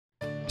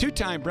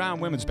Two-time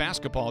Brown women's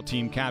basketball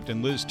team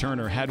captain Liz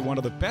Turner had one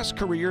of the best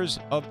careers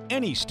of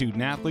any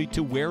student athlete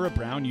to wear a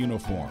Brown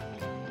uniform.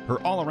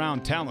 Her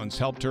all-around talents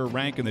helped her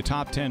rank in the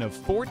top 10 of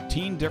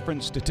 14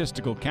 different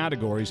statistical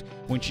categories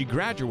when she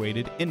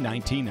graduated in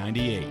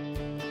 1998.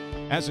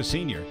 As a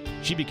senior,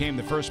 she became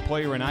the first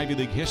player in Ivy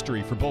League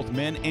history for both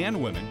men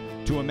and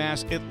women to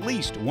amass at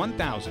least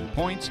 1,000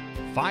 points,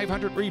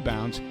 500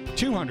 rebounds,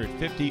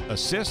 250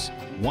 assists,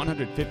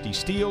 150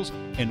 steals,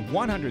 and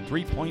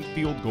 100 point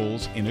field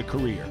goals in a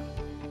career.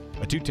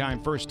 A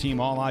two-time first-team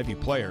All-Ivy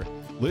player,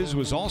 Liz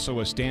was also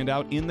a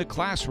standout in the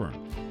classroom,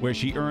 where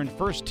she earned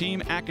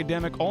first-team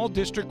Academic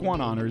All-District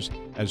 1 honors,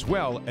 as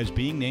well as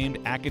being named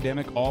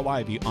Academic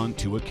All-Ivy on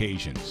 2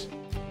 occasions.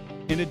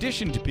 In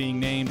addition to being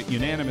named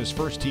unanimous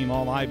first-team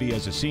All-Ivy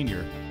as a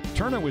senior,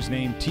 Turner was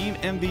named Team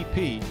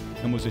MVP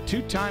and was a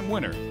two-time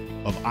winner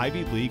of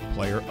Ivy League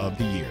Player of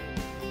the Year.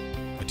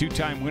 A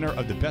two-time winner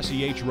of the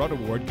Bessie H. Rudd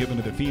Award given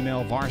to the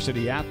female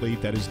varsity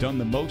athlete that has done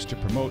the most to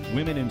promote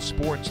women in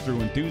sports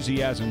through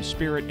enthusiasm,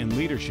 spirit, and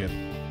leadership,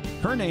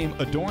 her name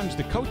adorns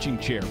the coaching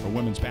chair for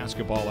women's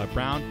basketball at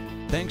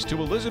Brown, thanks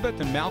to Elizabeth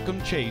and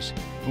Malcolm Chase,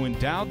 who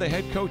endowed the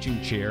head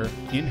coaching chair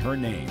in her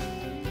name.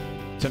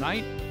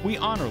 Tonight, we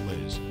honor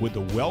Liz with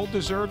the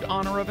well-deserved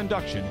honor of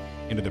induction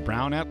into the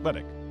Brown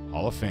Athletic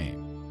Hall of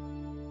Fame.